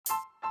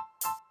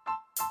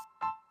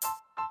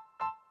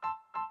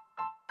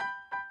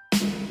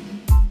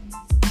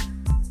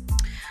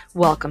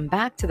Welcome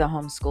back to the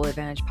Homeschool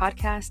Advantage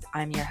podcast.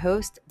 I'm your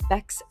host,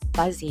 Bex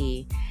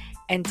Buzzy,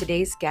 and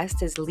today's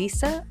guest is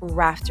Lisa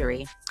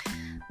Raftery.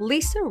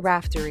 Lisa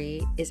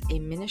Raftery is a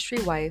ministry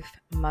wife,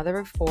 mother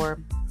of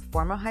four,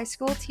 former high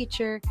school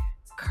teacher,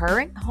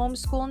 current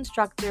homeschool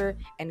instructor,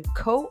 and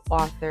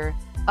co-author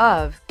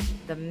of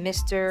the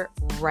Mr.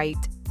 Right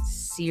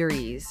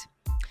series.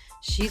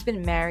 She's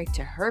been married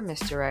to her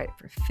Mr. Right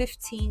for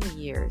 15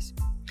 years.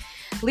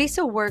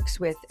 Lisa works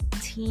with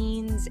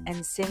teens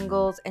and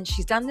singles, and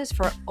she's done this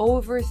for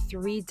over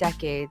 3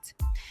 decades.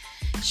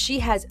 She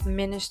has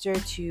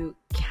ministered to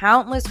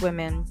countless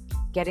women,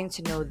 getting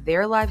to know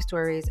their life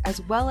stories,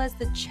 as well as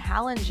the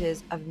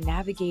challenges of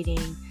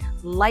navigating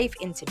life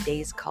in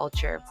today's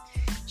culture.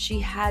 She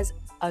has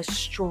a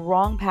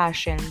strong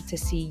passion to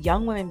see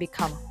young women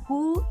become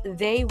who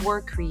they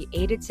were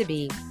created to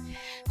be,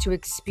 to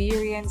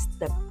experience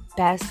the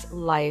best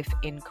life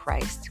in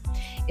Christ.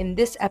 In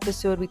this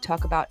episode, we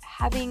talk about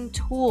having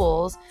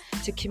tools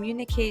to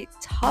communicate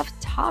tough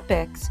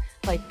topics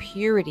like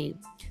purity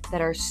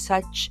that are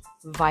such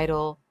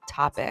vital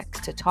topics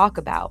to talk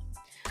about.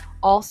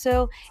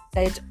 Also,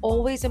 that it's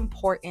always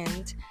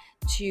important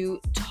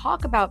to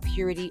talk about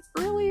purity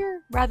earlier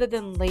rather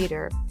than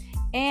later,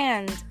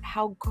 and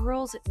how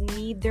girls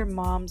need their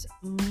moms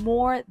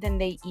more than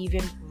they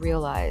even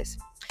realize.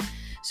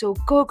 So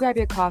go grab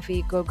your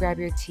coffee, go grab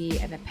your tea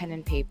and a pen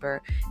and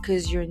paper,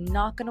 because you're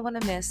not going to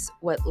want to miss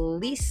what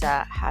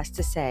Lisa has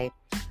to say.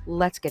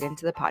 Let's get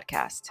into the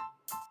podcast.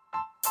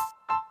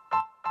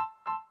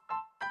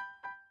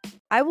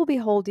 I will be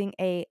holding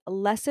a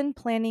lesson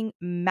planning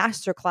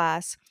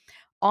masterclass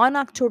on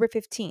October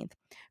 15th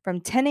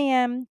from 10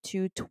 a.m.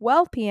 to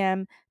 12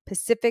 p.m.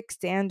 Pacific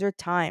Standard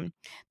Time.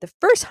 The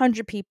first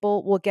 100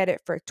 people will get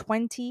it for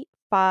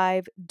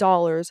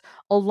 $25,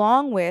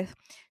 along with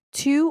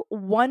 2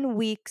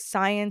 one-week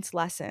science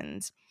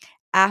lessons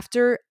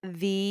after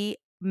the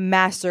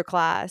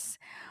masterclass.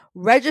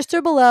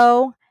 Register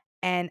below,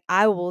 and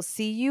I will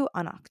see you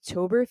on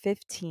October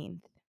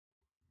 15th.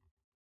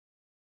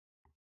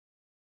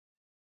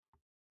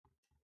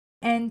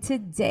 And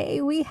today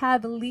we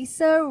have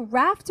Lisa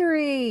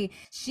Raftery.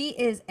 She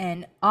is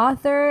an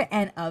author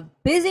and a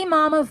busy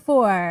mom of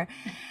 4.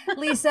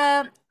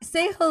 Lisa,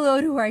 say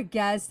hello to our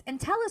guest and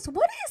tell us,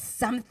 what is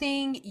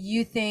something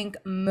you think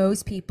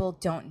most people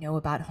don't know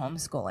about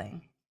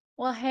homeschooling?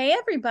 Well, hey,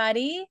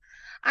 everybody.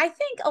 I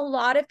think a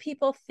lot of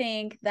people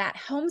think that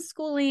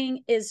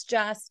homeschooling is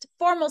just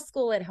formal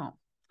school at home.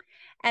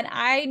 And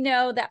I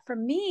know that for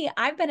me,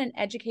 I've been an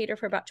educator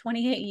for about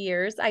 28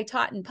 years. I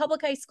taught in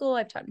public high school,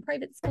 I've taught in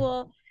private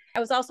school. I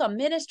was also a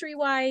ministry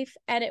wife.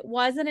 And it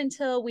wasn't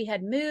until we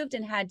had moved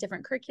and had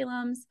different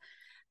curriculums,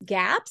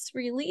 gaps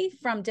really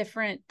from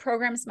different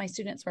programs my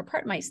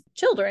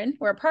children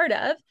were a part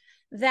of,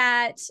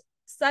 that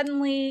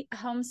suddenly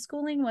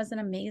homeschooling was an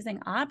amazing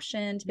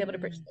option to be able to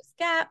bridge those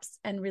gaps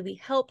and really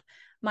help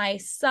my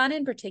son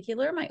in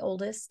particular, my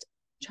oldest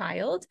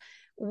child,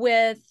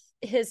 with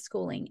his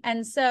schooling.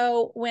 And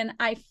so when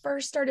I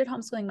first started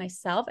homeschooling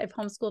myself, I've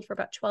homeschooled for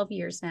about 12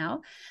 years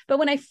now. But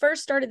when I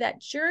first started that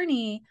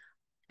journey,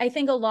 I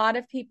think a lot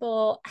of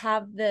people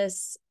have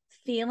this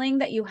feeling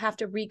that you have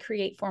to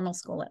recreate formal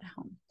school at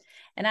home.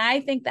 And I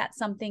think that's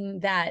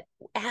something that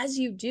as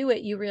you do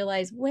it, you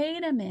realize,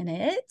 wait a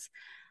minute,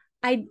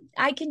 I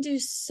can do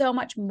so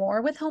much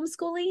more with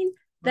homeschooling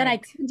than I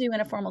can do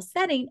in a formal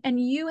setting. And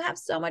you have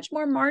so much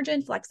more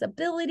margin,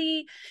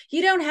 flexibility.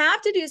 You don't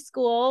have to do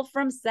school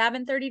from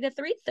 7:30 to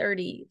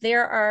 3:30.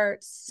 There are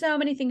so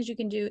many things you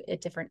can do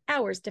at different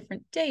hours,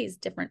 different days,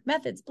 different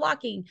methods,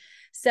 blocking.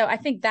 So I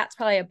think that's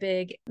probably a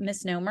big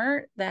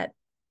misnomer that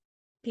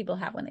people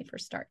have when they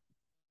first start.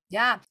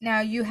 Yeah. Now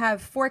you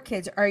have 4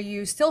 kids. Are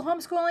you still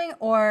homeschooling,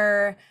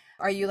 or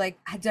are you like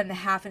done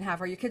half and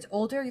half? Are your kids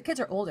older? Your kids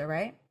are older,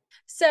 right?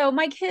 So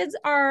my kids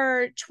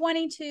are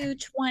 22,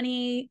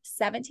 20,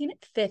 17, and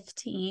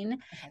 15.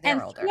 Okay, And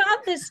they're older.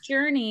 throughout this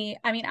journey,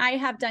 I mean, I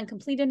have done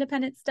complete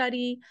independent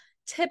study.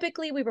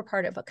 Typically, we were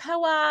part of a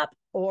co-op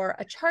or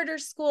a charter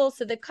school.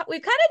 So we've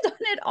kind of done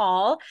it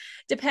all,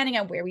 depending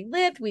on where we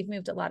lived. We've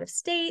moved a lot of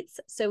states.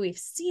 So we've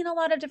seen a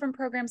lot of different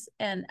programs,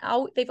 and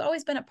they've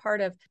always been a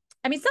part of,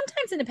 I mean,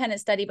 sometimes independent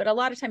study, but a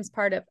lot of times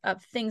part of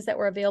things that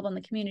were available in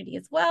the community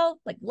as well,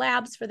 like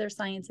labs for their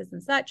sciences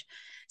and such.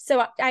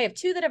 So I have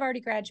 2 that have already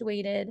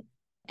graduated.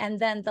 And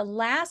then the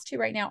last 2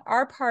 right now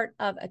are part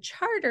of a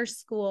charter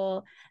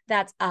school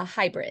that's a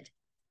hybrid.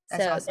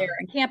 That's so awesome. They're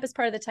on campus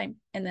part of the time,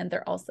 and then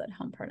they're also at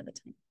home part of the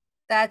time.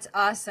 That's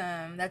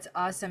awesome. That's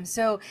awesome.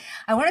 So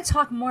I want to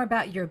talk more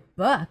about your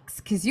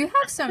books, because you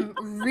have some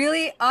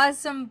really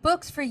awesome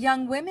books for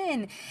young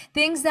women.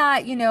 Things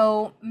that,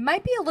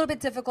 might be a little bit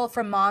difficult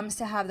for moms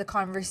to have the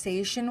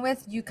conversation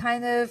with. You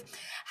kind of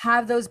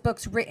have those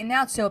books written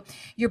out. So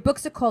your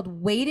books are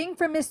called Waiting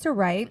for Mr.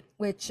 Right,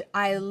 which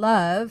I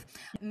love.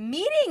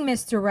 Meeting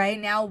Mr. Right.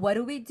 Now, what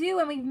do we do?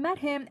 And we've met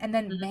him. And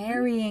then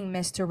Marrying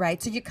Mr.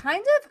 Right. So you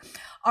kind of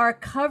are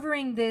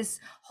covering this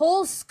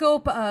whole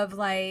scope of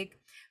like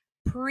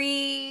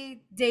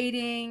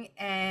pre-dating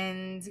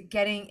and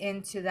getting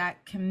into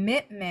that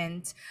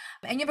commitment,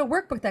 and you have a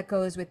workbook that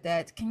goes with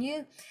it. Can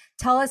you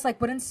tell us like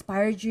what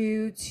inspired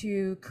you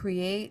to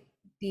create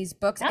these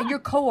books? Yeah, And you're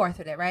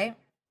co-authored it, right?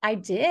 I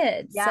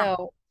did. Yeah.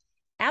 So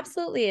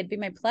absolutely, it'd be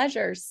my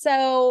pleasure.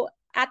 So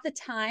at the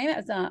time,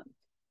 as a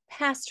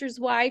pastor's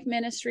wife,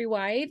 ministry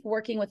wife,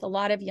 working with a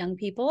lot of young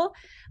people,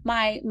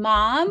 my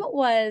mom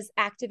was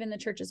active in the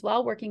church as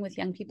well, working with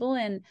young people.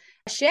 And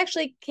she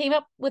actually came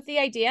up with the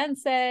idea and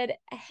said,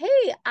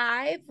 "Hey,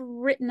 I've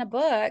written a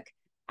book.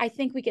 I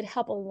think we could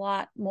help a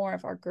lot more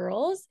of our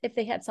girls if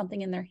they had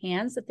something in their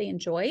hands that they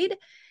enjoyed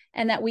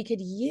and that we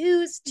could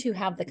use to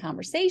have the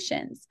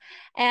conversations."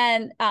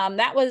 And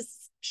that was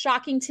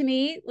shocking to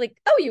me. Like,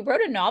 oh, you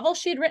wrote a novel?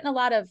 She had written a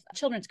lot of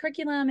children's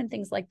curriculum and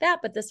things like that,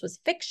 but this was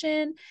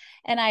fiction.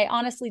 And I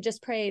honestly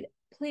just prayed,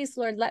 please,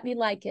 Lord, let me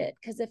like it.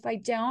 Because if I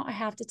don't, I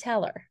have to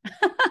tell her.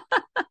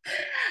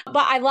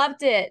 But I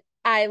loved it.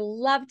 I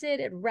loved it.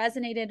 It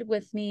resonated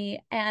with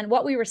me. And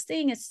what we were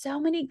seeing is so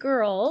many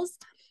girls,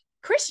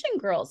 Christian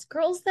girls,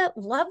 girls that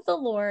love the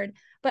Lord,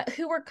 but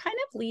who were kind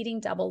of leading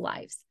double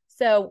lives.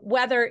 So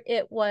whether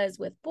it was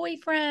with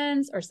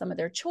boyfriends or some of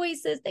their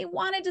choices, they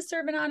wanted to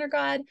serve and honor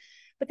God,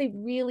 but they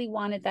really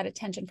wanted that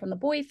attention from the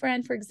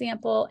boyfriend, for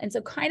example. And so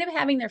kind of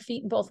having their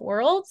feet in both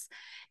worlds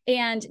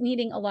and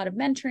needing a lot of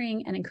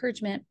mentoring and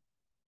encouragement.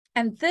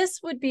 And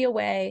this would be a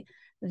way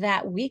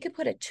that we could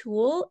put a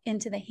tool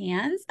into the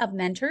hands of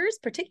mentors,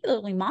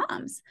 particularly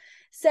moms.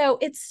 So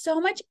it's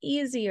so much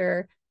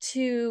easier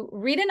to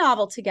read a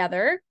novel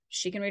together.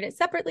 She can read it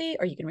separately,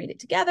 or you can read it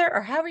together,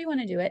 or however you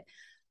want to do it.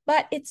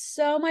 But it's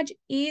so much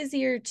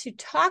easier to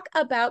talk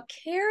about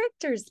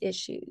characters'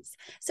 issues.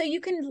 So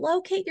you can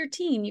locate your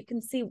teen. You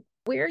can see,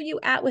 where are you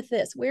at with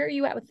this? Where are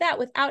you at with that?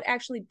 Without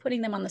actually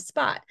putting them on the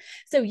spot.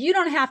 So you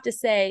don't have to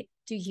say,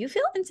 do you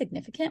feel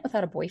insignificant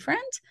without a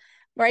boyfriend?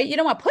 Right? You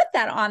don't want to put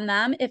that on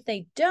them if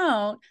they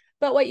don't.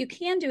 But what you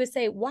can do is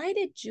say, why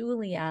did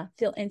Julia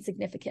feel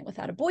insignificant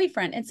without a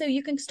boyfriend? And so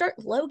you can start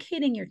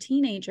locating your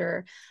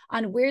teenager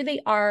on where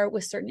they are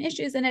with certain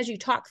issues. And as you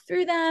talk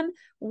through them,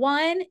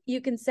 one,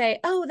 you can say,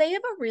 oh, they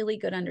have a really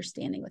good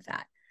understanding with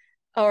that.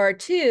 Or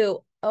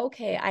two,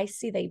 okay, I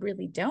see they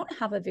really don't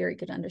have a very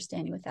good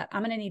understanding with that.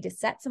 I'm going to need to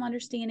set some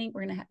understanding.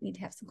 We're going to need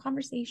to have some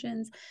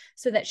conversations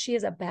so that she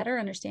has a better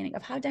understanding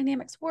of how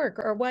dynamics work,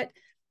 or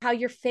how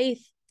your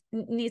faith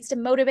needs to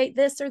motivate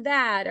this or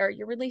that, or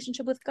your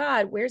relationship with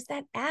God, where's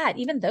that at?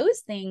 Even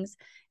those things,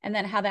 and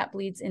then how that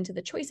bleeds into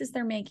the choices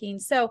they're making.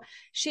 So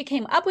she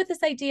came up with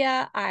this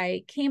idea.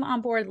 I came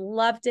on board,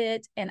 loved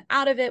it. And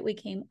out of it, we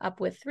came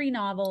up with 3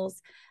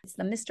 novels. It's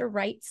the Mr.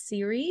 Right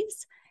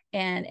series.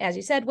 And as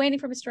you said, Waiting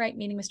for Mr. Right,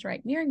 Meeting Mr.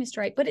 Right, Marrying Mr.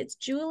 Right. But it's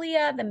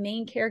Julia, the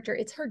main character.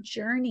 It's her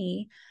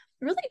journey,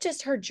 really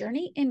just her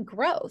journey in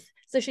growth.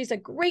 So she's a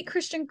great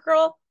Christian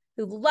girl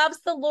who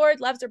loves the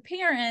Lord, loves her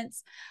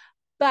parents,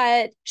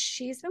 but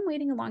she's been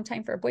waiting a long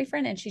time for a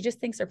boyfriend, and she just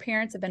thinks her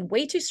parents have been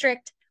way too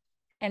strict.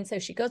 And so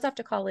she goes off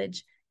to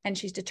college and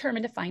she's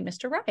determined to find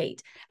Mr.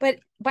 Right. But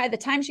by the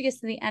time she gets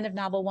to the end of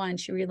novel 1,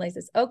 she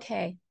realizes,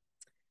 okay,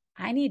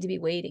 I need to be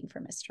waiting for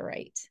Mr.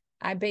 Right.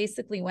 I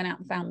basically went out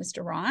and found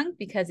Mr. Wrong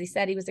because he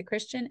said he was a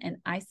Christian, and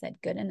I said,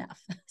 good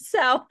enough.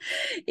 So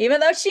even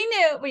though she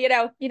knew, but you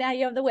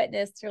have the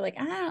witness, you're like,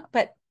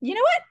 but you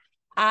know what?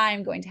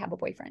 I'm going to have a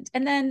boyfriend.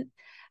 And then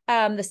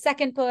the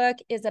second book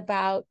is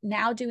about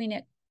now doing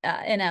it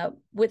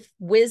with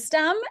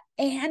wisdom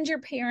and your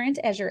parent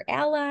as your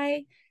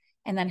ally,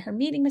 and then her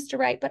meeting Mr.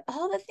 Right, but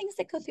all the things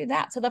that go through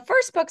that. So the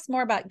first book's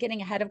more about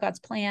getting ahead of God's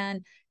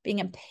plan, being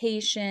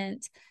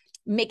impatient,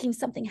 making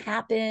something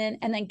happen,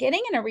 and then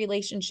getting in a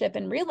relationship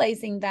and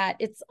realizing that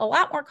it's a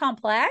lot more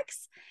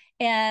complex.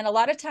 And a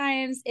lot of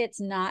times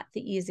it's not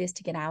the easiest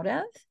to get out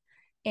of,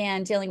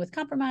 and dealing with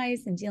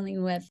compromise and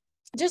dealing with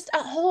just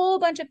a whole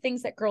bunch of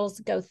things that girls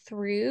go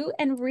through,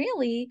 and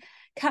really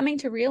coming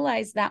to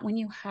realize that when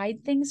you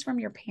hide things from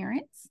your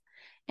parents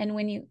and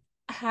when you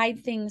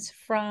hide things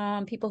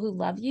from people who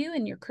love you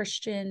in your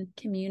Christian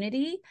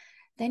community,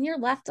 then you're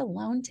left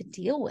alone to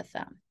deal with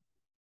them.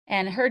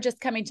 And her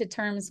just coming to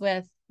terms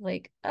with,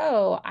 like,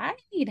 oh, I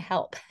need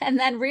help. And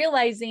then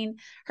realizing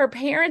her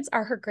parents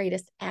are her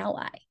greatest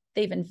ally.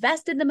 They've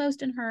invested the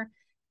most in her.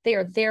 They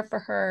are there for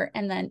her.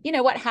 And then,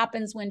 what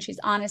happens when she's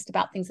honest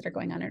about things that are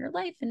going on in her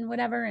life and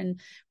whatever.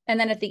 And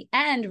then at the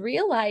end,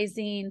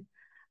 realizing,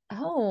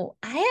 oh,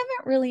 I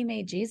haven't really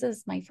made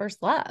Jesus my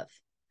first love.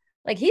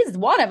 Like, he's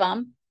one of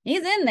them.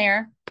 He's in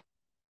there,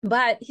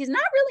 but he's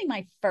not really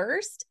my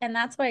first. And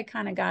that's why I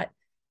kind of got,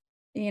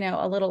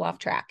 a little off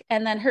track.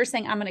 And then her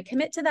saying, I'm going to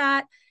commit to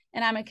that.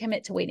 And I'm going to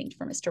commit to waiting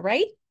for Mr.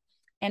 Right,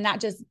 and not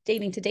just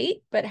dating to date,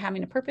 but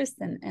having a purpose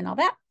and all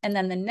that. And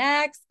then the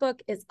next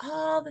book is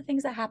all the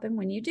things that happen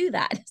when you do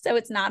that. So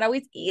it's not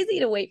always easy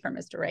to wait for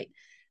Mr. Right.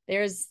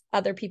 There's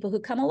other people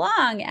who come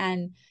along,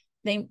 and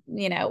they,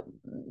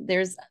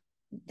 there's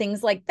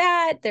things like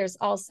that. There's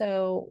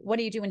also, what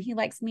do you do when he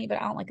likes me,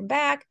 but I don't like him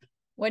back?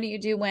 What do you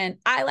do when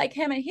I like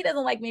him and he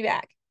doesn't like me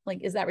back?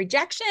 Like, is that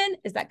rejection?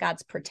 Is that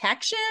God's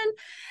protection?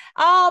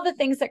 All the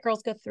things that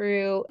girls go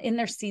through in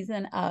their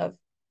season of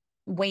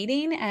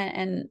waiting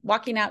and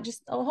walking out,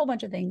 just a whole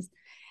bunch of things.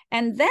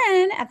 And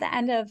then at the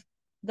end of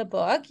the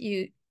book,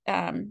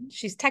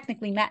 she's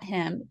technically met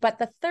him, but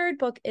the third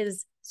book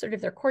is sort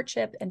of their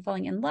courtship and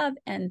falling in love,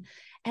 and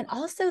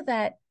also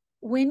that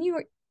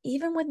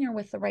even when you're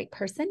with the right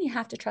person, you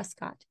have to trust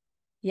God.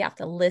 You have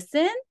to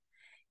listen,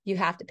 you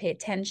have to pay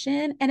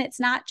attention, and it's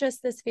not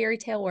just this fairy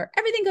tale where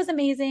everything goes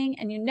amazing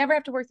and you never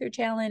have to work through a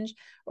challenge,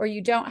 or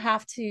you don't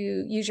have to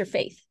use your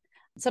faith.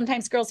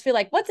 Sometimes girls feel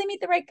like once I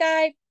meet the right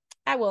guy,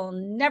 I will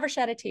never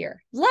shed a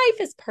tear.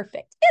 Life is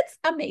perfect. It's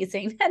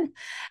amazing. And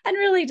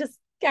really just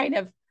kind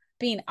of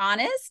being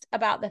honest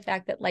about the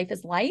fact that life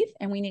is life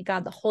and we need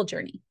God the whole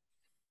journey.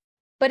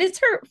 But it's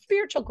her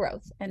spiritual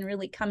growth and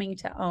really coming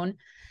to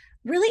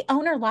really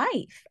own her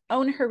life,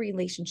 own her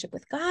relationship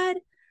with God,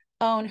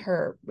 own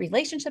her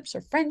relationships,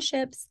 her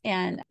friendships,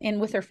 and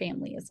with her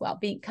family as well,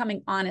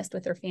 becoming honest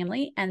with her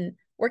family and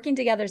working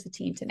together as a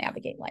team to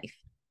navigate life.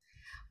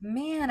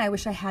 Man, I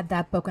wish I had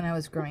that book when I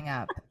was growing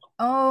up.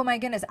 Oh my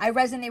goodness. I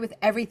resonate with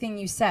everything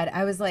you said.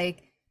 I was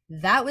like,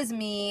 that was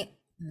me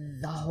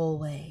the whole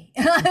way.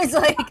 I was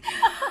like,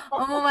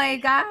 oh my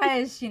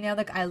gosh,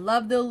 like I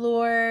love the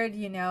Lord,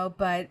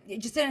 but it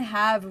just didn't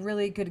have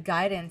really good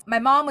guidance. My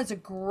mom was a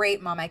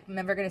great mom. I'm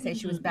never going to say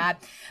she was bad,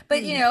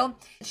 but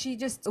she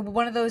just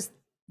one of those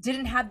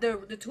didn't have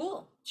the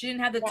tool. She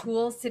didn't have the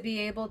tools to be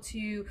able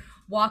to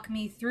walk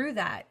me through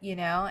that,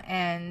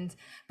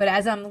 but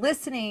as I'm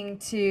listening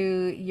to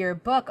your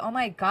book, oh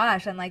my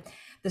gosh, I'm like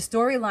the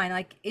storyline,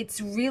 like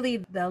it's really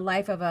the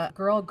life of a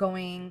girl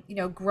growing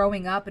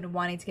up and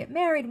wanting to get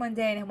married one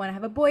day and want to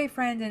have a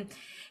boyfriend. And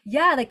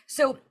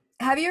so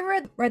have you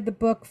ever read the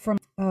book from,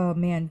 oh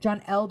man,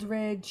 John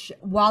Eldridge,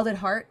 Wild at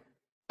Heart?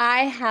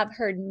 I have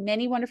heard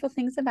many wonderful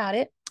things about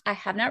it. I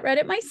have not read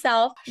it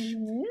myself.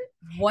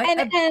 What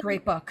a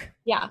great book.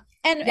 Yeah.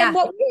 And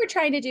what we were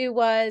trying to do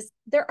was,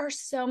 there are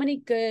so many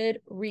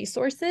good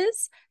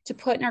resources to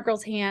put in our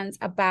girls' hands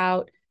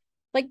about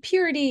like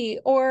purity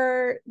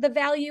or the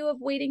value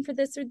of waiting for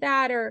this or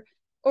that,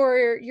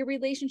 or your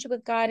relationship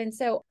with God. And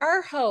so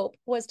our hope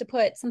was to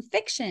put some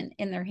fiction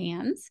in their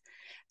hands,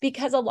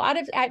 because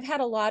I've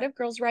had a lot of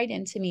girls write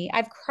into me.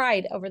 I've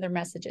cried over their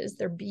messages.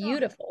 They're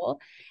beautiful.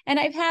 And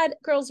I've had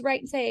girls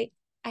write and say,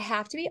 I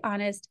have to be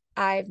honest,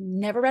 I've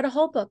never read a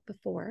whole book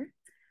before,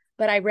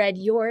 but I read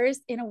yours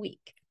in a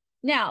week.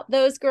 Now,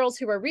 those girls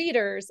who are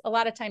readers, a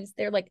lot of times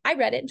they're like, I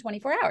read it in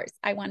 24 hours.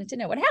 I wanted to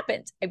know what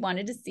happened. I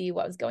wanted to see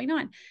what was going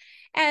on.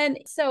 And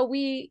so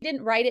we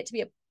didn't write it to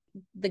be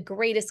the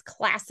greatest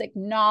classic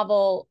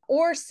novel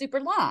or super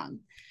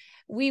long.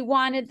 We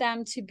wanted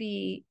them to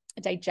be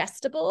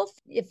digestible.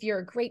 If you're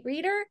a great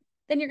reader,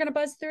 then you're going to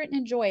buzz through it and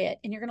enjoy it.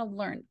 And you're going to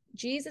learn.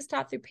 Jesus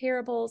taught through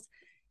parables.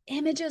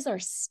 Images are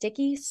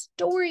sticky.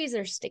 Stories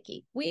are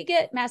sticky. We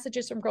get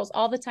messages from girls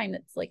all the time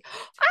that's like,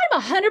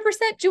 I'm 100%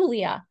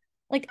 Julia.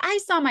 Like I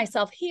saw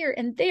myself here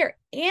and there.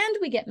 And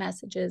we get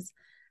messages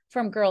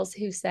from girls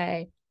who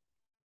say,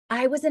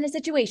 I was in a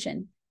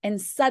situation and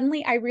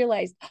suddenly I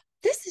realized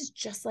this is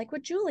just like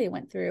what Julia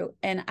went through.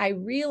 And I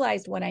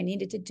realized what I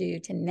needed to do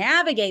to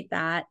navigate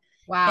that.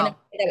 Wow. And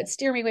that would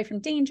steer me away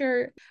from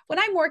danger. When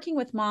I'm working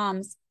with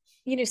moms,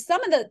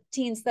 some of the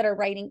teens that are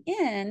writing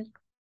in,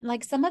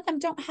 like some of them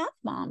don't have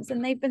moms.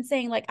 And they've been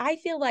saying like, I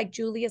feel like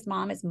Julia's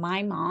mom is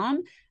my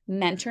mom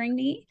mentoring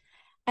me.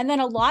 And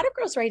then a lot of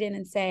girls write in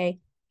and say,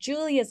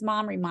 Julia's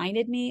mom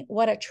reminded me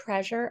what a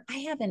treasure I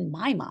have in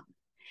my mom.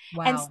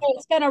 Wow. And so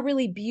it's been a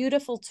really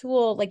beautiful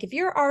tool. Like if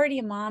you're already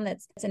a mom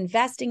that's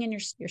investing in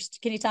your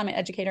can you tell me,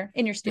 educator,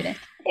 in your student,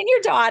 in your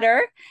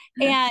daughter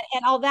and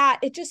all that,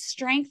 it just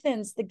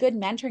strengthens the good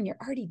mentoring you're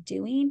already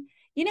doing.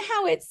 You know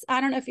how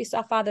I don't know if you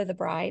saw Father the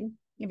Bride.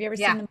 Have you ever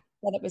seen the movie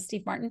that was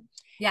Steve Martin?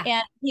 Yeah.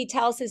 And he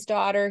tells his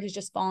daughter who's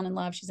just fallen in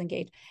love, she's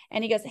engaged.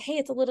 And he goes, hey,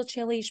 it's a little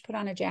chilly. You should put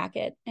on a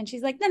jacket. And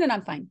she's like, no,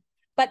 I'm fine.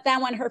 But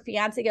then when her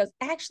fiance goes,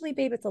 actually,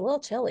 babe, it's a little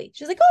chilly.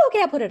 She's like, oh,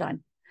 okay, I'll put it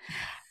on.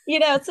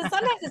 So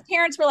sometimes as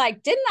parents were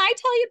like, didn't I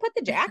tell you to put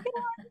the jacket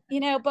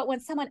on? But when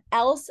someone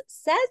else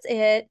says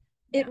it,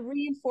 it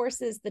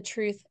reinforces the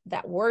truth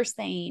that we're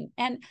saying.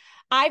 And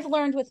I've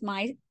learned with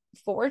my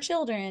 4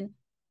 children,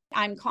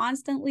 I'm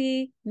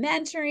constantly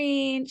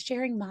mentoring,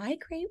 sharing my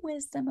great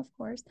wisdom, of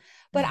course,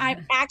 but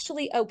I'm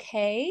actually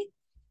okay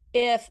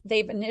if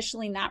they've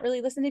initially not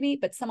really listened to me,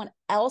 but someone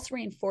else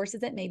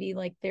reinforces it, maybe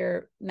like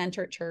their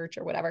mentor at church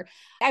or whatever.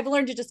 I've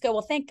learned to just go,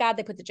 well, thank God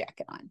they put the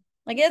jacket on.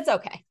 Like, it's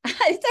okay.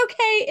 It's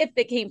okay if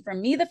it came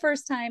from me the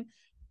first time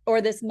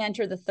or this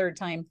mentor the third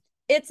time.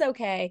 It's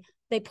okay.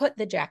 They put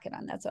the jacket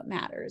on. That's what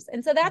matters.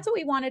 And so that's what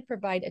we wanted to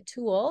provide, a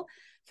tool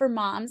for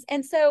moms.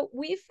 And so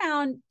we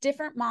found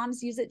different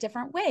moms use it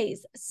different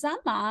ways. Some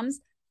moms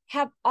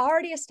have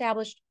already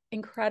established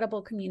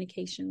incredible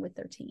communication with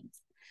their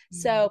teens.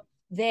 So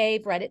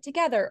they've read it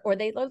together, or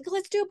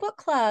let's do a book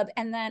club.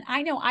 And then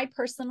I know I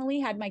personally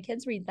had my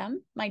kids read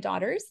them, my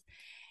daughters.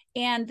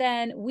 And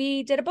then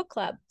we did a book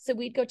club. So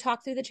we'd go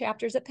talk through the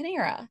chapters at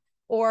Panera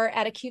or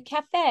at a cute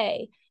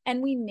cafe.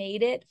 And we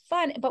made it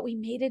fun, but we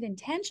made it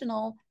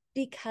intentional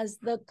because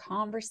the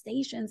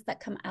conversations that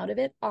come out of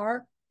it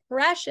are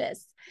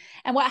precious.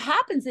 And what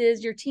happens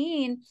is your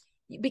teen,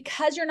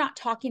 because you're not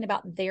talking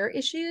about their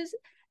issues,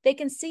 they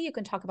can see you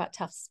can talk about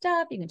tough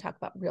stuff, you can talk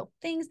about real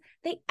things.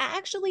 They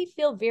actually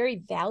feel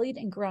very valued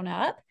and grown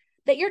up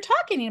that you're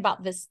talking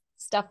about this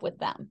stuff with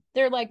them.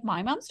 They're like,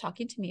 my mom's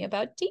talking to me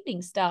about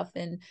dating stuff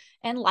and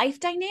life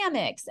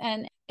dynamics.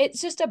 And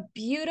it's just a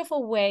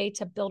beautiful way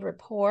to build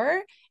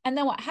rapport. And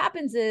then what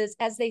happens is,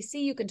 as they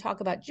see you can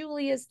talk about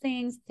Julia's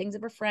things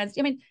of her friends.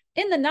 I mean,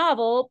 in the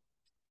novel,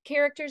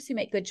 characters who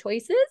make good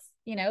choices,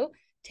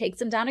 takes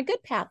them down a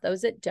good path.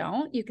 Those that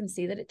don't, you can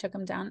see that it took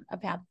them down a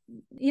path.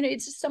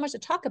 It's just so much to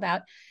talk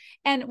about.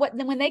 And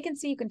when they can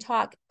see you can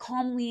talk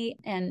calmly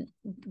and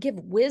give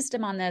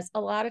wisdom on this,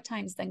 a lot of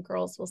times then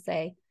girls will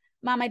say,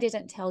 Mom, I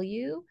didn't tell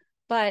you,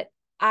 but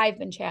I've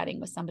been chatting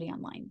with somebody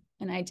online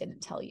and I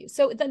didn't tell you.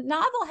 So the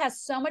novel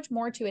has so much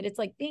more to it. It's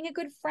like being a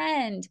good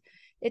friend.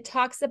 It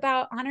talks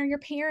about honoring your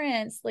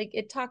parents. Like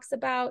it talks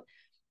about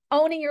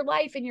owning your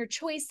life and your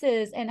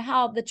choices and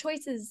how the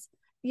choices,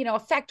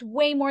 affect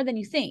way more than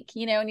you think,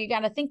 and you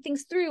got to think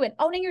things through and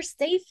owning your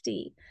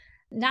safety,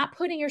 not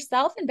putting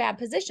yourself in bad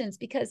positions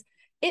because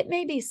it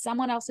may be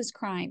someone else's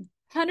crime,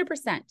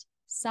 100%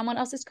 someone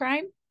else's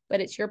crime,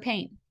 but it's your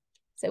pain.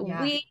 So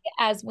we,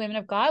 as women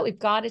of God, we've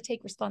got to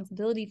take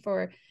responsibility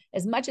for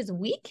as much as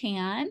we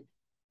can,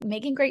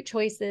 making great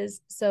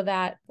choices so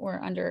that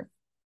we're under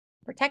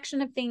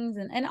protection of things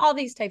and all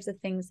these types of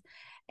things.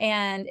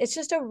 And it's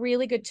just a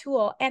really good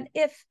tool. And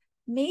if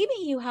maybe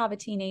you have a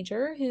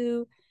teenager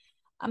who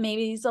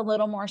maybe he's a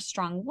little more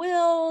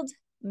strong-willed,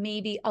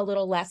 maybe a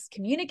little less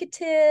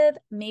communicative,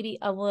 maybe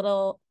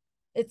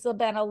it's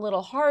been a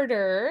little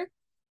harder.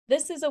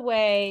 This is a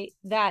way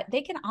that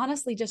they can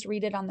honestly just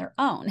read it on their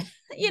own.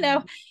 You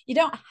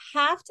don't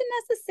have to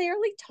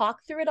necessarily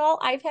talk through it all.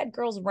 I've had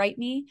girls write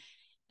me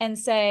and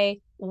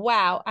say,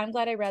 wow, I'm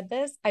glad I read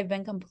this. I've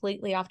been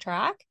completely off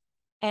track.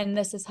 And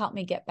this has helped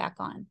me get back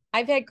on.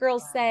 I've had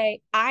girls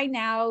say,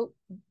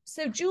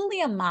 so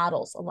Julia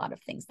models a lot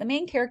of things. The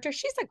main character,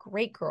 she's a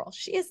great girl.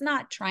 She is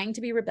not trying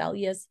to be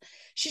rebellious.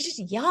 She's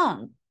just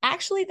young.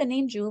 Actually, the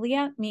name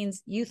Julia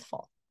means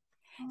youthful.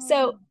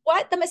 So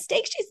what the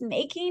mistake she's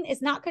making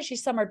is not because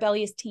she's some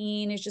rebellious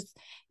teen who's just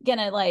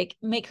gonna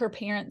make her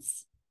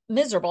parents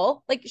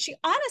miserable. Like she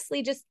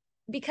honestly just,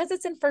 because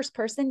it's in first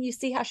person, you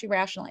see how she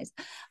rationalized.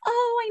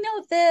 Oh, I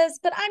know this,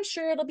 but I'm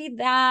sure it'll be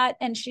that.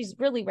 And she's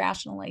really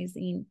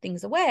rationalizing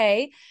things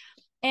away.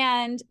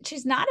 And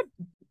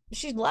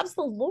she loves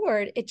the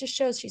Lord. It just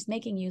shows she's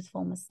making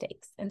youthful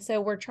mistakes. And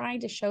so we're trying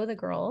to show the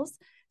girls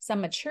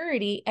some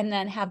maturity and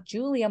then have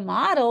Julia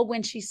model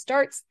when she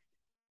starts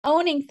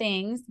owning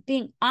things,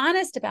 being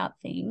honest about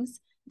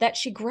things, that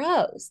she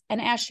grows.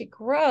 And as she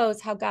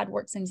grows, how God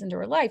works things into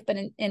her life. But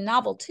in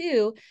novel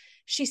 2,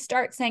 she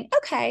starts saying,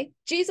 okay,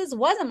 Jesus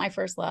wasn't my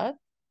first love.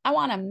 I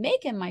want to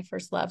make him my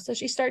first love. So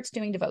she starts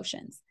doing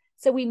devotions.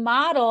 So we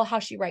model how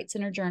she writes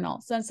in her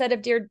journal. So instead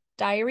of Dear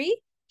Diary,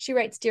 she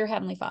writes Dear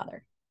Heavenly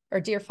Father or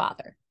Dear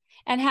Father,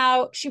 and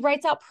how she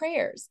writes out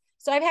prayers.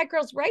 So I've had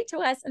girls write to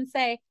us and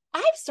say,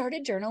 I've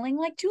started journaling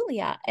like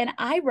Julia, and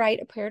I write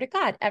a prayer to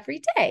God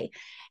every day.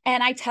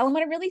 And I tell them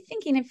what I'm really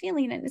thinking and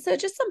feeling. And so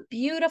just some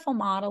beautiful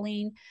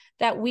modeling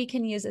that we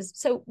can use.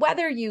 So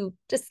whether you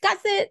discuss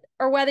it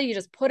or whether you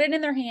just put it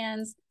in their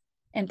hands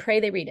and pray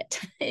they read it,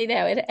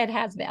 it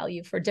has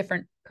value for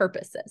different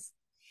purposes.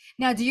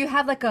 Now, do you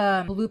have like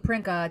a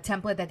blueprint, a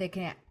template that they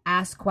can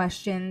ask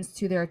questions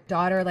to their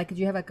daughter? Like, do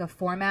you have like a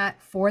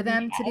format for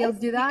them to be able to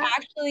do that? We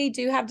actually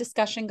do have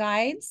discussion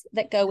guides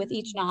that go with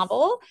each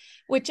novel,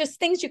 which is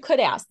things you could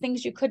ask,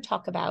 things you could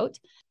talk about.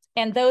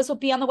 And those will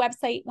be on the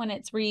website when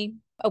it's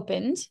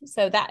reopened.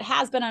 So that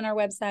has been on our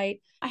website.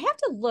 I have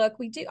to look.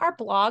 Our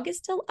blog is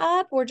still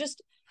up. We're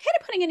just kind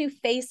of putting a new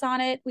face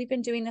on it. We've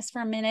been doing this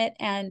for a minute,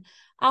 and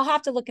I'll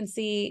have to look and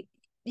see.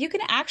 You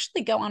can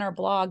actually go on our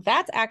blog.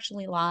 That's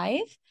actually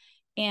live.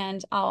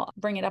 And I'll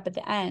bring it up at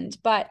the end.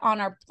 But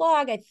on our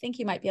blog, I think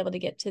you might be able to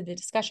get to the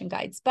discussion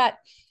guides. But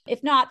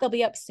if not, they'll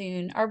be up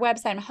soon. Our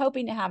website, I'm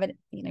hoping to have it,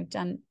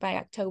 done by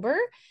October.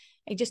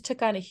 I just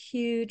took on a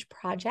huge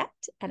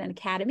project at an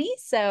academy.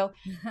 So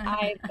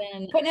I've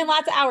been putting in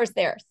lots of hours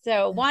there.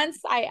 So once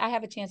I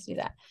have a chance to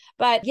do that.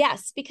 But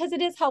yes, because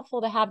it is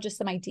helpful to have just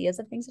some ideas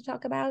of things to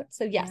talk about.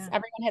 So yes,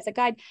 everyone has a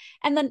guide.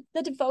 And then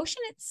the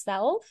devotion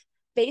itself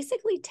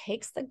basically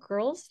takes the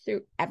girls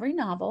through every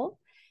novel,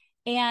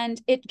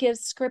 and it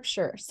gives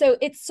scripture. So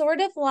it's sort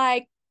of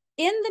like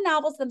in the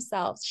novels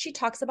themselves, she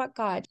talks about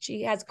God.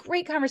 She has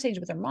great conversations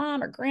with her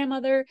mom, her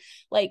grandmother,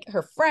 like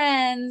her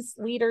friends,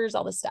 leaders,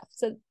 all this stuff.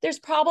 So there's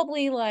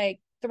probably like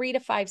 3 to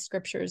 5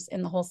 scriptures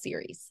in the whole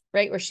series,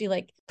 right? Where she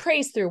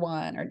prays through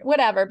one or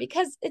whatever,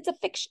 because it's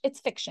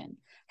fiction.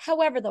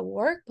 However, the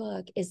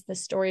workbook is the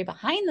story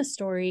behind the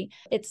story.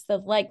 It's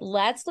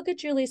let's look at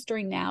Julia's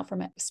story now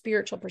from a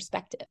spiritual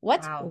perspective.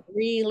 What's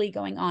really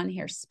going on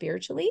here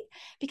spiritually?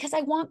 Because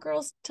I want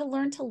girls to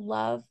learn to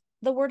love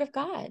the word of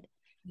God.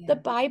 The Yeah.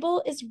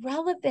 Bible is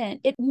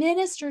relevant. It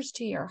ministers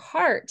to your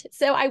heart.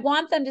 So I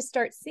want them to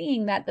start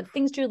seeing that the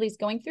things Julie's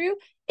going through,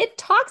 it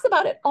talks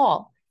about it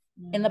all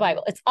in the Mm.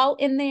 Bible. It's all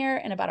in there,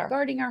 and about our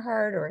guarding our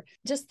heart, or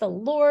just the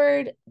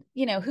Lord,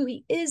 who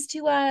he is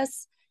to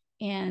us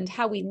and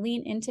how we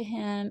lean into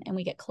him and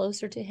we get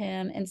closer to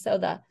him. And so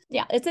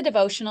it's a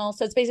devotional.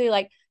 So it's basically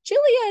like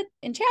Julia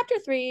in chapter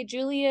 3,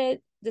 Julia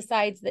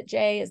decides that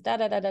Jay is da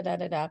da da da da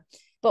da da.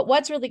 But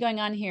what's really going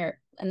on here?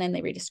 And then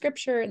they read a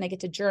scripture and they get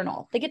to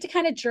journal. They get to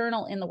kind of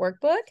journal in the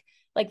workbook,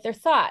 like their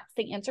thoughts.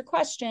 They answer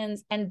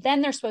questions, and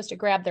then they're supposed to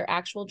grab their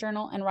actual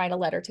journal and write a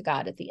letter to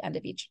God at the end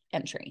of each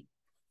entry.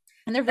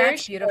 And they're very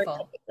That's short,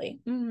 beautiful. typically.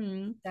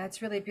 Mm-hmm.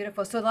 That's really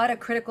beautiful. So a lot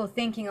of critical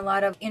thinking, a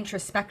lot of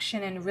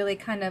introspection, and really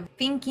kind of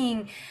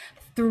thinking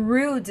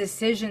through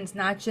decisions,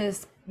 not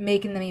just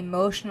making them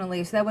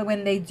emotionally. So that way,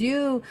 when they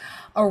do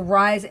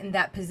arise in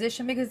that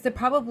position, because they're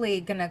probably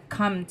going to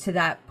come to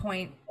that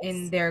point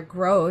in their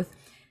growth,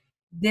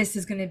 this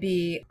is going to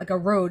be like a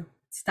road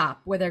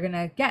stop where they're going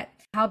to get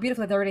how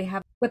beautiful they already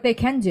have what they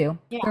can do.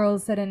 Yeah. Girl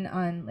said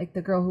on like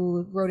the girl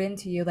who wrote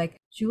into you, like,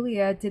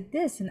 Julia did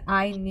this and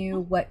I knew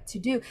what to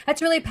do.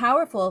 That's really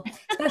powerful,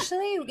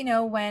 especially,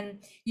 when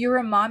you're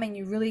a mom and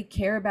you really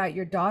care about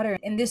your daughter.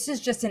 And this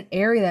is just an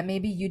area that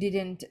maybe you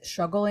didn't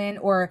struggle in,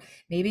 or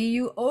maybe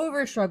you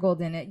over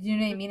struggled in it. You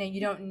know what I mean? And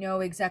you don't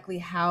know exactly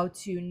how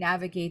to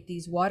navigate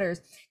these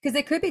waters because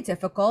they could be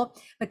difficult,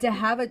 but to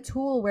have a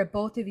tool where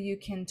both of you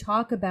can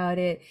talk about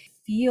it,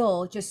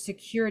 feel just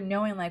secure,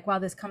 knowing like, wow,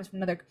 this comes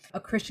from a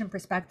Christian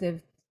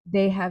perspective.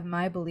 They have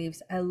my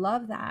beliefs. I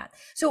love that.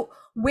 So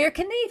where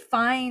can they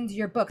find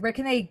your book? Where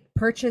can they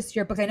purchase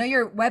your book? I know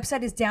your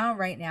website is down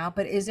right now,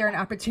 but is there an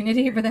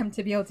opportunity for them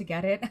to be able to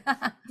get it?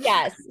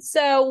 Yes.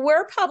 So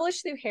we're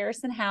published through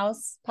Harrison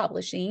House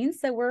Publishing.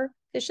 So we're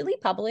officially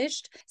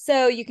published.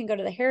 So you can go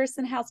to the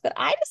Harrison House, but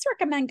I just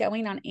recommend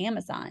going on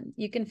Amazon.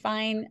 You can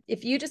find,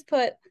 if you just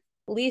put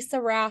Lisa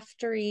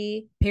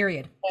Raftery,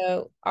 Period.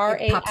 so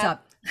It pops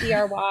up.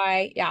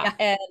 Raftery, yeah,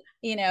 Yeah.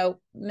 and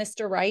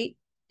Mr. Wright,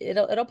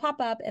 it'll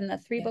pop up, and the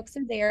 3 Yeah. books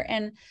are there.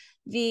 And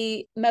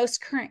the most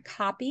current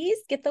copies,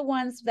 get the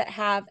ones that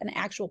have an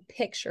actual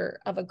picture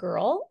of a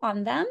girl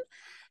on them.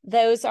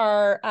 Those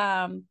are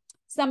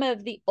some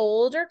of the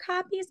older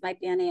copies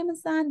might be on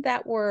Amazon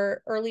that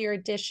were earlier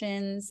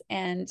editions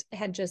and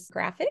had just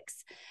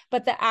graphics,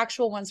 but the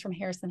actual ones from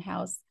Harrison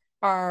House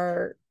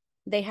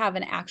they have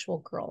an actual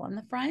girl on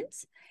the front,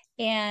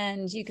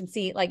 and you can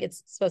see like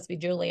it's supposed to be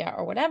Julia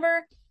or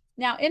whatever.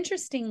 Now,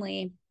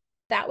 interestingly,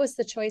 that was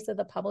the choice of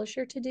the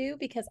publisher to do,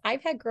 because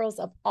I've had girls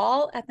of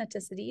all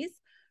ethnicities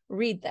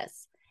read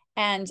this.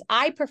 And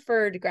I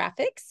preferred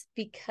graphics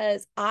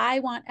because I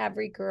want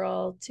every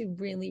girl to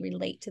really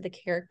relate to the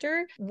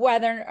character,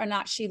 whether or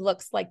not she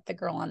looks like the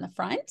girl on the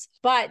front.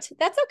 But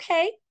that's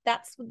okay.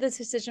 That's the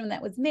decision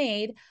that was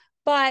made.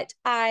 But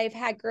I've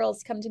had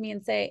girls come to me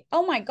and say,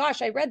 oh my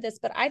gosh, I read this,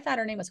 but I thought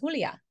her name was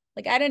Julia.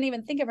 Like, I didn't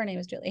even think of her name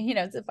as Julia.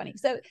 It's so funny.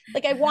 So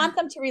like, I want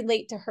them to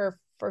relate to her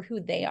for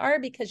who they are,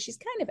 because she's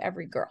kind of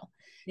every girl.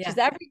 Yeah. She's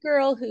every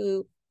girl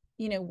who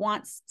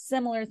wants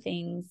similar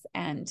things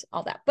and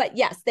all that. But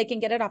yes, they can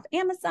get it off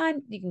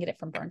Amazon. You can get it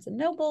from Barnes and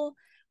Noble.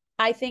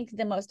 I think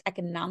the most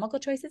economical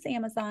choice is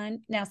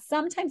Amazon. Now,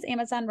 sometimes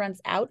Amazon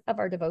runs out of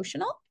our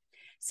devotional.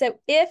 So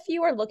if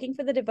you are looking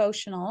for the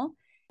devotional,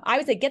 I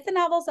would say get the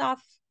novels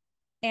off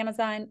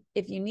Amazon.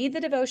 If you need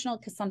the devotional,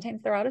 because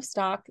sometimes they're out of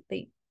stock,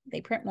 they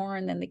print more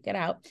and then they get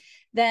out,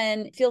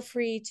 then feel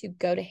free to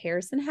go to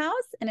Harrison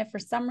House. And if for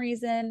some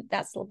reason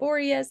that's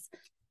laborious,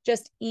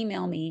 just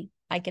email me.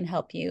 I can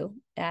help you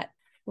at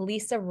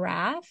Lisa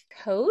Raff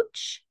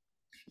Coach.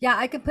 Yeah,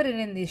 I can put it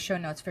in these show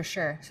notes for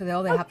sure. So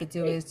all they have to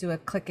do is do a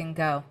click and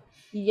go.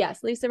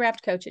 Yes, Lisa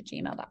Raft Coach at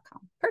gmail.com.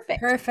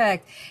 Perfect.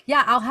 Perfect.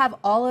 Yeah, I'll have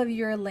all of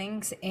your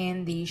links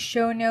in the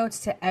show notes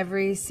to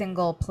every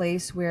single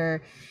place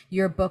where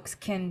your books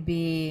can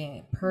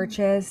be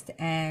purchased.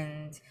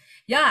 And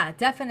yeah,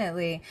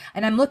 definitely.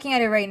 And I'm looking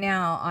at it right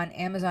now on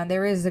Amazon.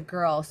 There is a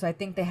girl, so I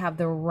think they have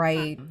the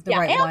right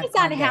one.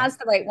 Amazon has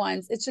the right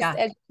ones. It's just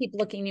as you keep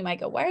looking, you might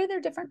go, why are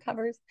there different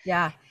covers?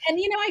 Yeah. And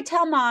I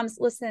tell moms,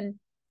 listen,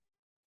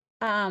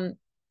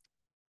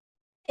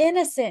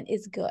 innocent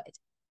is good,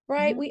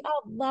 right? We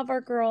all love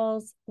our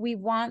girls. We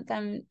want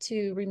them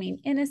to remain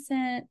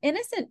innocent.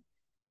 Innocent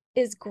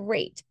is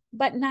great,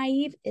 but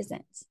naive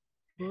isn't.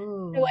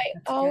 Ooh, so I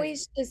that's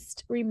always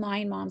just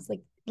remind moms,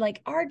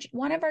 like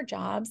one of our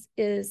jobs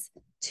is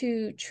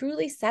to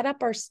truly set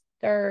up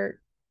our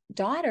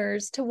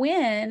daughters to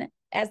win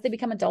as they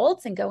become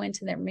adults and go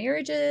into their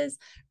marriages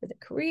or their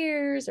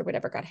careers or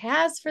whatever God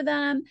has for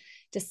them,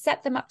 to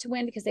set them up to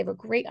win because they have a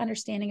great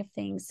understanding of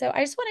things. So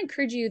I just want to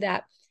encourage you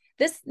that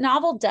this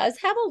novel does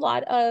have a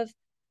lot of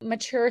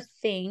mature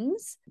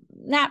things.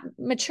 Not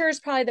mature is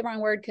probably the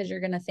wrong word, because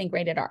you're going to think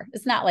rated R.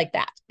 It's not like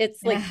that.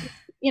 It's like,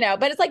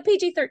 but it's like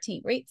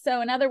PG-13, right?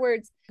 So in other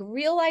words,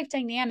 real life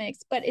dynamics,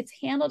 but it's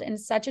handled in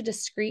such a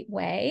discreet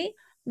way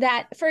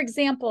that, for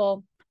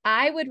example,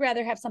 I would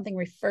rather have something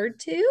referred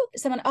to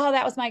someone, oh,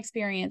 that was my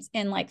experience,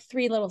 in like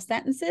 3 little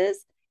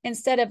sentences,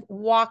 instead of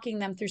walking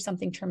them through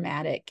something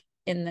traumatic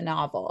in the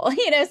novel.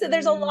 So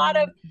there's a lot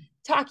of Mm.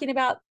 talking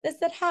about this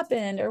that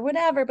happened or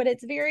whatever, but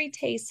it's very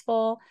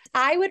tasteful.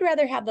 I would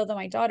rather have, though,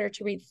 my daughter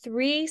to read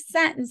 3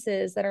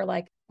 sentences that are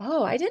like,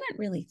 oh, I didn't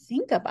really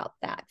think about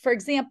that. For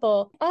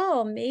example,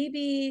 oh,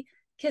 maybe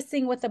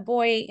kissing with a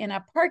boy in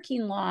a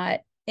parking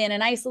lot in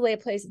an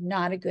isolated place,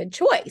 not a good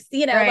choice,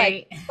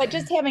 Right. but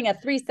just having a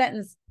 3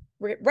 sentence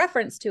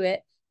reference to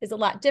it is a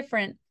lot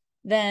different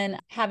than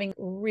having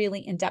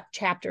really in-depth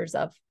chapters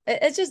of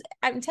it's just,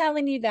 I'm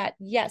telling you that,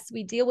 yes,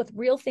 we deal with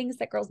real things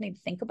that girls need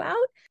to think about,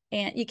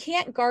 and you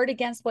can't guard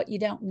against what you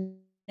don't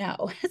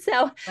know.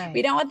 So we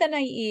Right. don't want them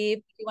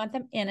naive, we want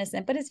them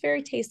innocent, but it's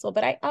very tasteful.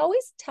 But I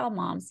always tell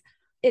moms,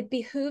 it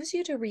behooves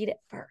you to read it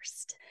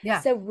first.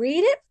 Yeah. So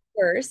read it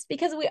first,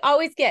 because we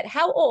always get,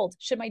 how old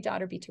should my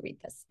daughter be to read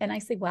this? And I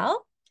say,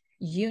 well,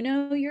 you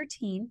know your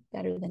teen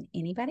better than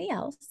anybody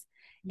else.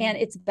 And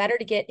it's better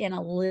to get in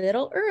a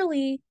little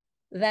early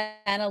than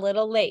a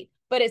little late,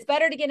 but it's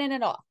better to get in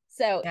at all.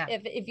 So Yeah.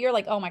 if you're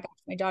like, oh my gosh,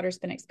 my daughter's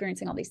been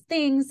experiencing all these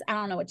things, I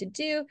don't know what to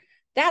do,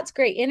 that's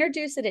great.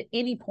 Introduce it at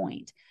any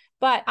point.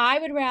 But I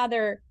would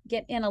rather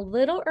get in a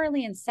little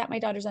early and set my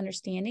daughter's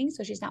understanding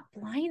so she's not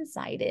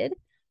blindsided than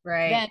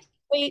Right.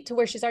 wait to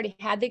where she's already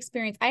had the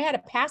experience. I had a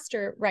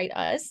pastor write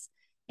us,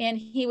 and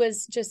he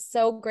was just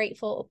so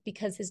grateful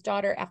because his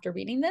daughter, after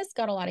reading this,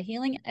 got a lot of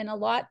healing, and a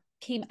lot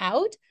came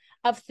out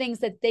of things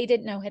that they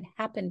didn't know had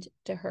happened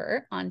to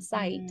her on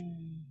site.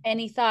 Mm. And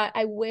he thought,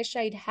 I wish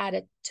I'd had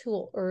a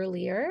tool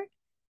earlier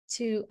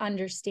to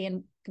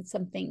understand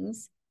some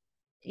things.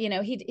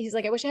 He's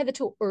like, I wish I had the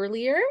tool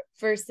earlier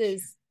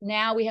versus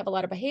now we have a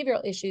lot of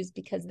behavioral issues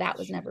because that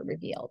was never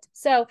revealed.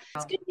 So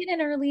it's good to get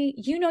in early.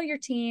 You know your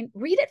teen,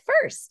 read it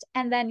first,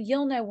 and then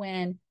you'll know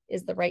when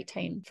is the right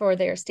time for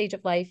their stage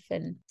of life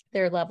and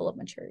their level of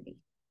maturity.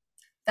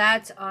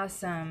 That's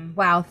awesome.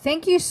 Wow.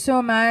 Thank you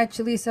so much,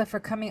 Lisa, for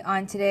coming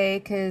on today,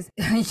 because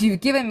you've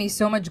given me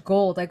so much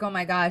gold. Like, oh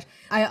my gosh.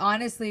 I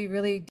honestly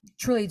really,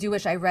 truly do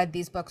wish I read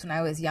these books when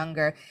I was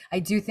younger. I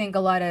do think a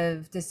lot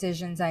of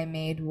decisions I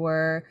made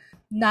were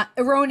not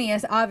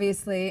erroneous,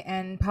 obviously,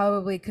 and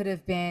probably could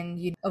have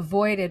been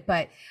avoided,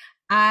 but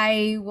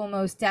I will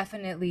most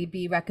definitely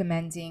be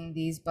recommending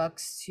these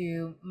books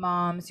to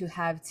moms who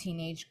have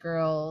teenage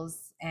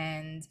girls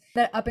and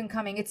that up and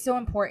coming. It's so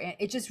important.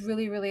 It just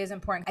really, really is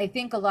important. I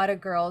think a lot of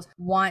girls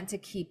want to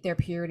keep their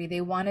purity. They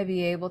want to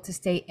be able to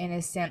stay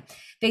innocent.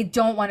 They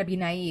don't want to be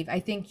naive. I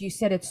think you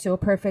said it so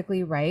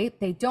perfectly right.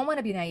 They don't want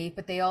to be naive,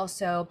 but they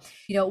also,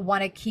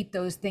 want to keep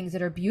those things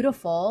that are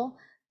beautiful,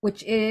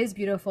 which it is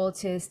beautiful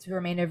to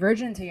remain a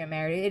virgin until you're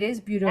married. It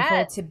is beautiful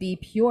Yes. to be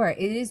pure.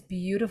 It is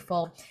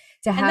beautiful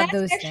to And have that's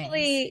those things.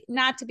 actually,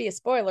 not to be a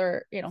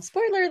spoiler,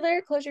 spoiler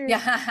alert, closure. But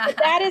Yeah.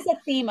 that is a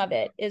theme of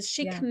it, is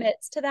she Yeah.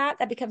 commits to that.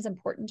 That becomes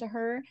important to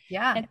her.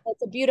 Yeah. And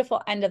it's a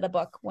beautiful end of the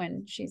book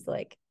when she's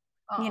like,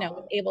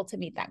 Oh, able to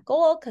meet that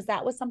goal, because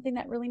that was something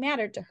that really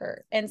mattered to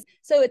her. And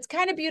so it's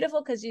kind of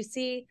beautiful because you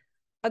see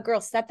a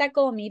girl set that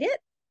goal and meet it.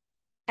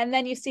 And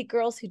then you see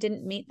girls who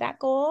didn't meet that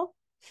goal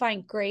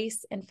find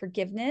grace and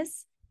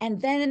forgiveness.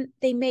 And then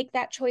they make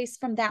that choice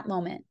from that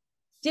moment.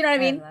 Do you know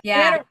what I mean? No yeah.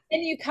 matter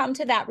when you come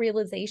to that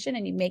realization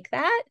and you make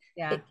that,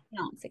 Yeah. it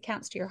counts. It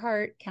counts to your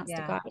heart, counts to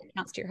Yeah. God, it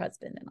counts to your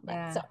husband and all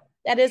that. So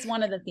Yeah. that is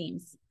one of the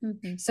themes.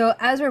 Mm-hmm. So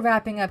as we're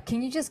wrapping up,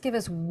 can you just give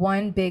us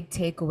one big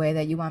takeaway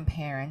that you want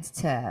parents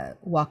to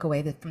walk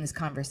away from this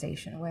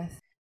conversation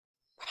with?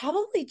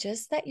 Probably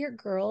just that your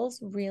girls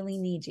really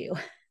need you.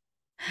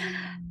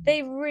 Mm.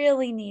 They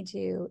really need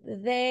you.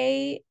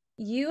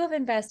 You have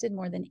invested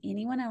more than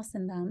anyone else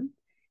in them.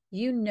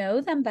 You know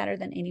them better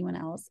than anyone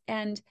else.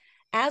 And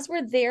as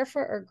we're there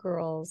for our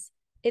girls,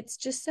 it's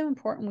just so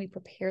important we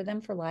prepare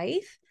them for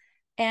life,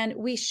 and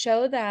we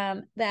show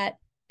them that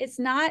it's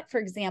not, for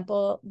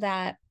example,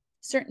 that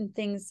certain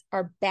things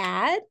are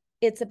bad.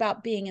 It's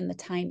about being in the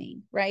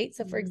timing, right?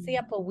 So, for Mm.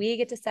 example, we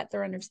get to set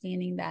their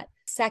understanding that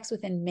sex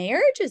within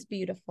marriage is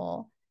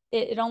beautiful.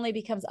 It only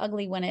becomes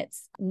ugly when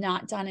it's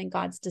not done in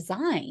God's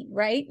design,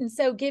 right? And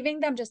so giving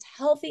them just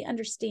healthy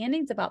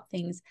understandings about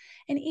things,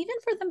 and even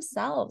for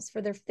themselves,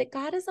 that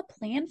God has a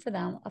plan for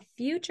them, a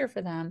future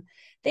for them.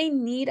 They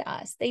need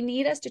us. They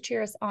need us to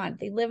cheer us on.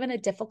 They live in a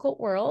difficult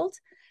world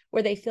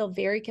where they feel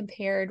very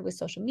compared with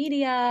social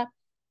media,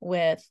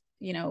 with,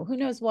 who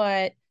knows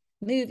what,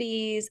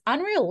 movies,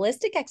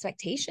 unrealistic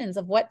expectations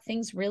of what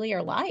things really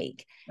are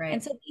like. And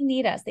Right. so they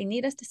need us. They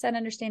need us to set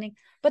understanding,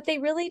 but they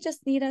really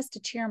just need us to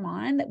cheer them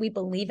on, that we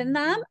believe in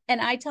them.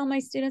 And I tell my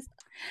students,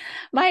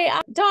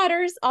 my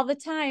daughters, all the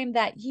time,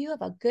 that you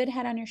have a good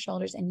head on your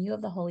shoulders and you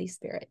have the Holy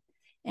Spirit.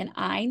 And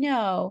I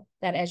know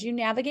that as you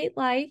navigate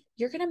life,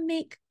 you're going to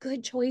make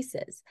good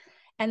choices.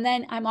 And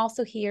then I'm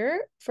also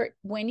here for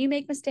when you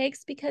make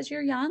mistakes because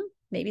you're young,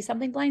 maybe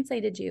something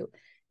blindsided you.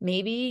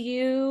 Maybe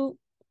you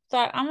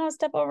thought, I'm going to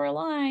step over a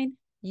line.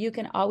 You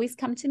can always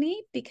come to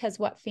me, because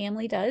what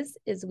family does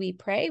is we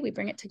pray, we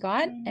bring it to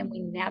God, and we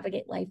Mm.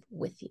 navigate life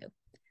with you.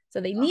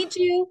 So they Oh, need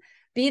you.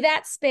 Be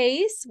that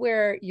space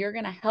where you're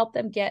going to help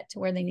them get to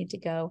where they need to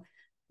go,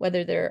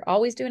 whether they're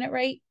always doing it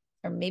right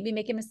or maybe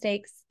making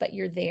mistakes, but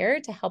you're there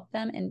to help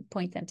them and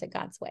point them to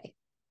God's way.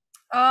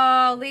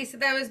 Oh, Lisa,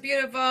 that was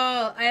beautiful.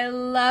 I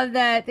love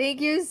that. Thank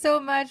you so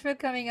much for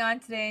coming on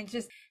today and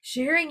just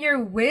sharing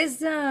your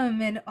wisdom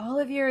and all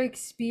of your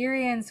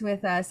experience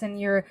with us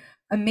and your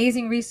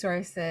amazing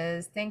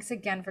resources. Thanks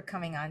again for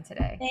coming on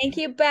today. Thank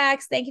you,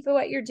 Bex. Thank you for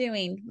what you're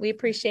doing. We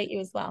appreciate you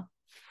as well.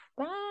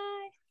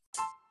 Bye.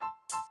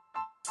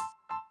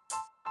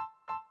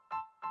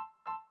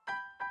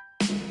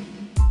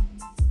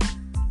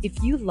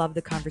 If you love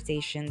the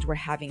conversations we're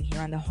having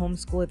here on the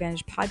Homeschool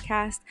Advantage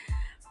podcast,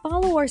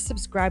 follow or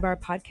subscribe our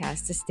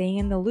podcast to stay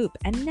in the loop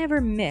and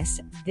never miss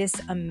this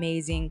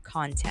amazing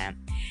content.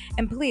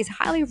 And please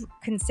highly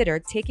consider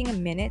taking a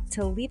minute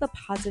to leave a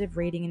positive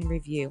rating and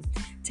review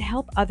to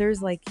help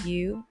others like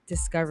you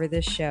discover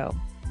this show.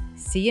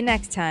 See you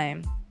next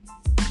time.